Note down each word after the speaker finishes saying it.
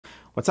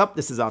What's up?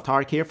 This is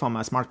Tarek here from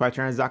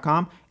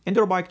smartbiketrainers.com.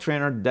 Indoor bike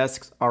trainer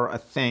desks are a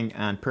thing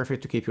and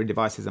perfect to keep your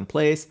devices in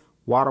place,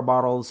 water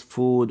bottles,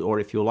 food, or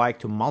if you like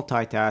to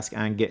multitask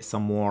and get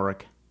some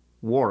work,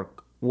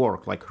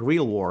 like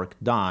real work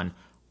done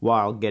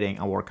while getting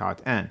a workout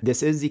in.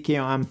 This is the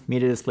KOM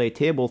media display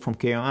table from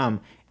KOM.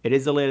 It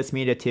is the latest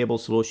media table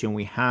solution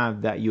we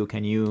have that you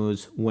can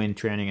use when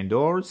training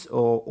indoors,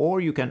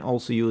 or you can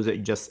also use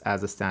it just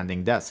as a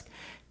standing desk.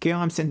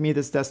 KOM sent me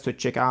this desk to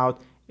check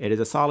out. It is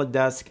a solid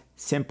desk,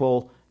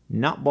 simple,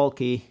 not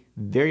bulky,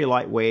 very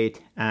lightweight,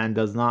 and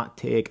does not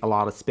take a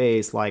lot of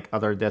space like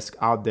other desks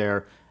out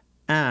there,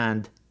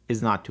 and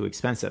is not too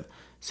expensive.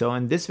 So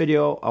in this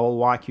video, I will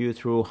walk you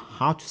through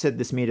how to set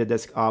this media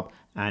desk up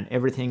and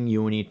everything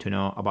you need to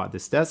know about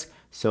this desk.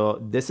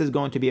 So this is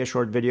going to be a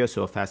short video,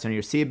 so fasten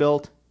your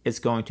seatbelt. It's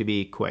going to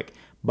be quick.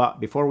 But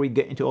before we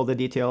get into all the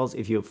details,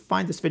 if you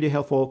find this video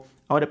helpful,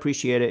 I would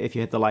appreciate it if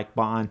you hit the like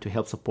button to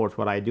help support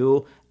what I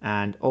do.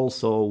 And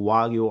also,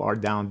 while you are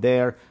down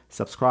there,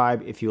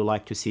 subscribe if you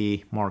like to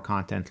see more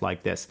content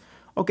like this.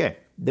 Okay,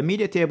 the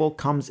media table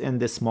comes in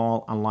this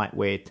small and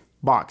lightweight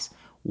box.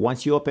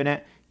 Once you open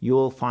it, you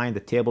will find the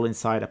table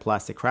inside a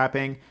plastic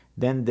wrapping.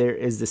 Then there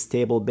is this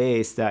table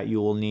base that you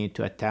will need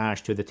to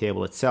attach to the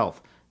table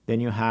itself. Then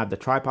you have the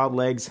tripod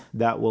legs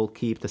that will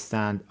keep the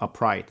stand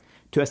upright.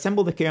 To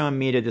assemble the KOM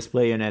media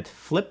display unit,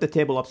 flip the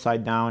table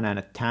upside down and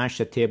attach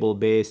the table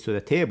base to the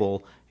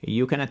table.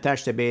 You can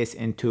attach the base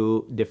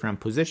into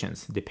different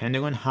positions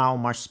depending on how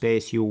much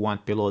space you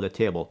want below the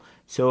table.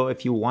 So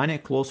if you want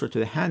it closer to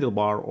the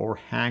handlebar or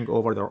hang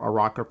over a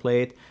rocker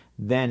plate,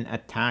 then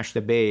attach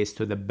the base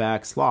to the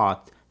back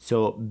slot.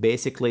 So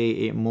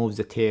basically it moves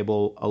the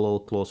table a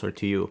little closer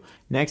to you.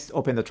 Next,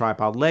 open the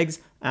tripod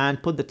legs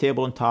and put the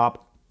table on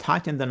top,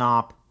 tighten the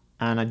knob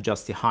and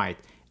adjust the height.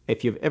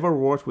 If you've ever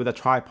worked with a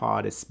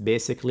tripod, it's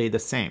basically the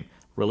same.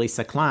 Release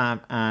a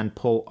clamp and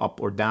pull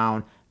up or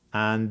down,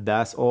 and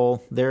that's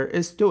all there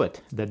is to it.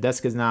 The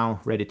desk is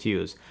now ready to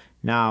use.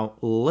 Now,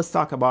 let's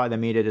talk about the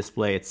media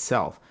display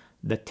itself.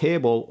 The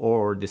table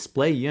or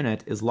display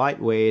unit is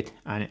lightweight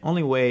and it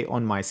only weighs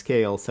on my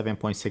scale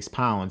 7.6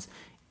 pounds.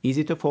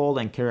 Easy to fold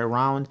and carry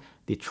around.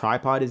 The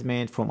tripod is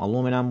made from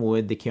aluminum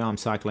with the KOM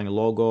Cycling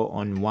logo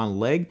on one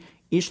leg.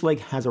 Each leg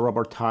has a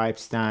rubber type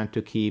stand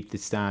to keep the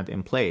stand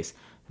in place.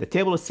 The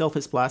table itself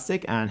is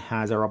plastic and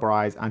has a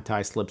rubberized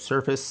anti-slip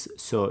surface,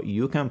 so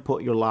you can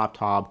put your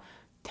laptop,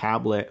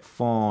 tablet,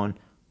 phone,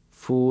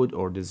 food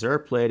or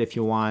dessert plate if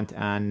you want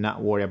and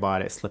not worry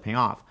about it slipping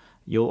off.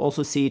 You'll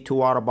also see two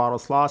water bottle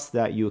slots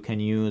that you can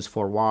use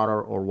for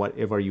water or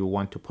whatever you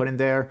want to put in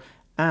there,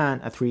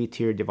 and a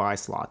 3-tier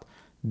device slot.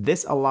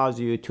 This allows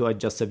you to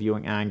adjust the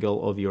viewing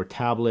angle of your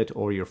tablet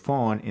or your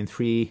phone in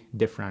 3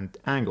 different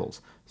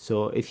angles.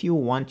 So if you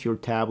want your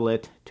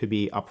tablet to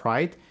be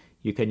upright,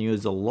 you can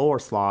use the lower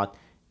slot.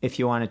 If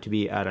you want it to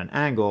be at an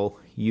angle,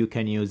 you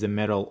can use the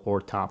middle or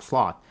top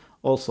slot.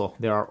 Also,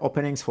 there are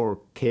openings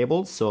for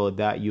cables so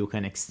that you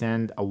can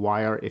extend a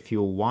wire if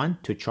you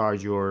want to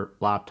charge your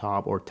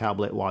laptop or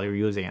tablet while you're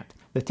using it.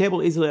 The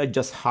table easily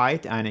adjusts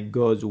height and it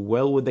goes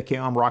well with the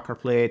KOM rocker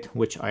plate,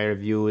 which I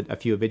reviewed a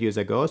few videos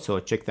ago, so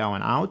check that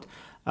one out.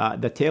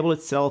 The table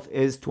itself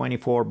is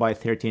 24 by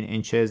 13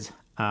 inches.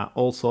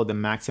 Also, the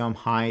maximum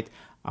height,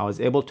 I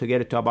was able to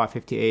get it to about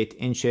 58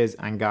 inches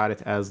and got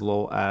it as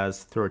low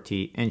as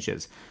 30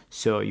 inches.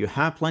 So you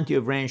have plenty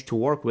of range to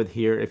work with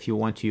here if you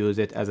want to use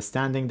it as a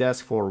standing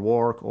desk for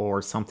work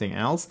or something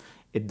else.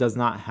 It does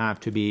not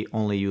have to be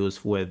only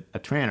used with a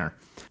trainer.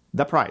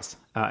 The price,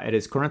 it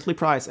is currently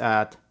priced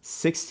at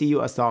 $60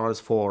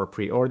 US for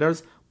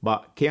pre-orders,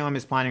 but KOM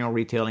is planning on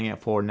retailing it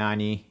for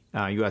 $90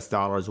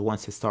 US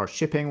once it starts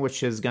shipping,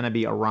 which is going to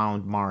be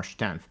around March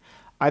 10th.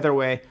 Either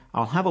way,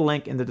 I'll have a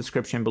link in the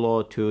description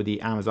below to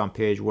the Amazon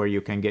page where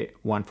you can get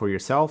one for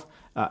yourself.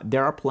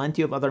 There are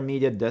plenty of other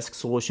media desk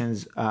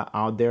solutions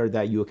out there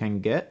that you can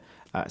get.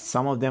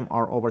 Some of them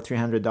are over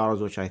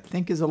 $300, which I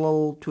think is a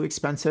little too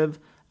expensive,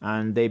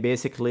 and they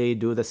basically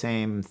do the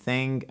same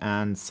thing,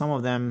 and some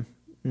of them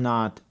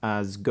not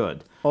as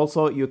good.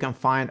 Also, you can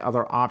find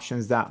other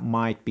options that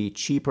might be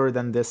cheaper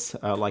than this,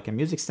 like a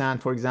music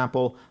stand, for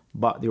example,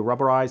 but the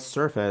rubberized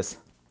surface,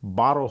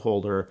 bottle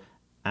holder,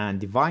 and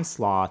device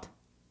slot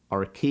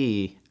are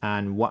key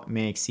and what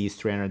makes these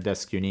trainer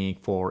desks unique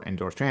for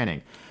indoor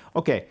training.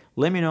 Okay,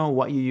 let me know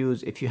what you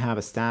use if you have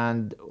a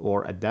stand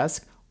or a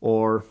desk,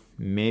 or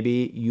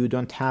maybe you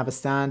don't have a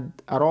stand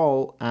at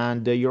all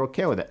and you're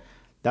okay with it.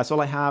 That's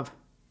all I have.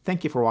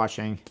 Thank you for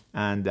watching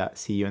and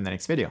see you in the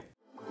next video.